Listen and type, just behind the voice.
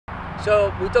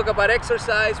So we talk about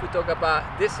exercise, we talk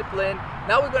about discipline.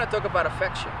 Now we're going to talk about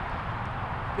affection.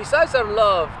 Besides our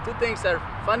love, two things are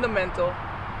fundamental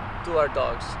to our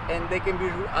dogs, and they can be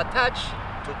attached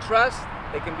to trust,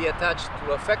 they can be attached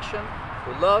to affection,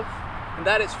 to love, and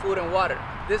that is food and water.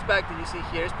 This bag that you see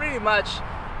here is pretty much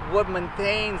what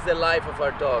maintains the life of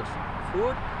our dogs.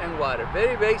 Food and water.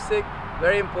 Very basic,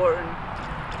 very important.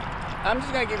 I'm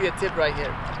just going to give you a tip right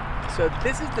here. So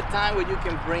this is the time where you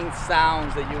can bring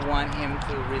sounds that you want him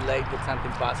to relate with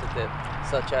something positive,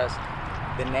 such as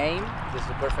the name. This is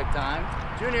the perfect time.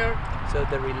 Junior, so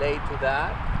they relate to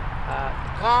that.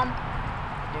 Calm,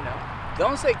 you know.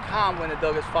 Don't say calm when the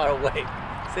dog is far away.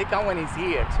 Say calm when he's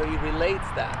here, so he relates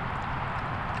that.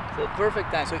 So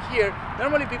perfect time. So here,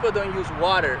 normally people don't use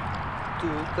water to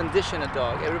condition a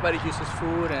dog. Everybody uses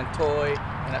food and toy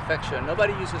and affection.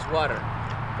 Nobody uses water.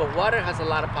 But water has a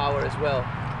lot of power as well.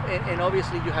 And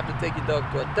obviously you have to take your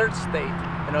dog to a third state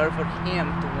in order for him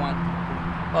to want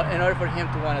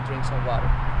to drink some water.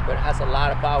 But it has a lot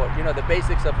of power. You know, the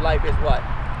basics of life is what?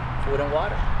 Food and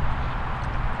water.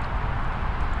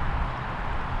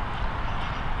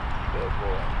 Good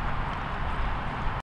boy.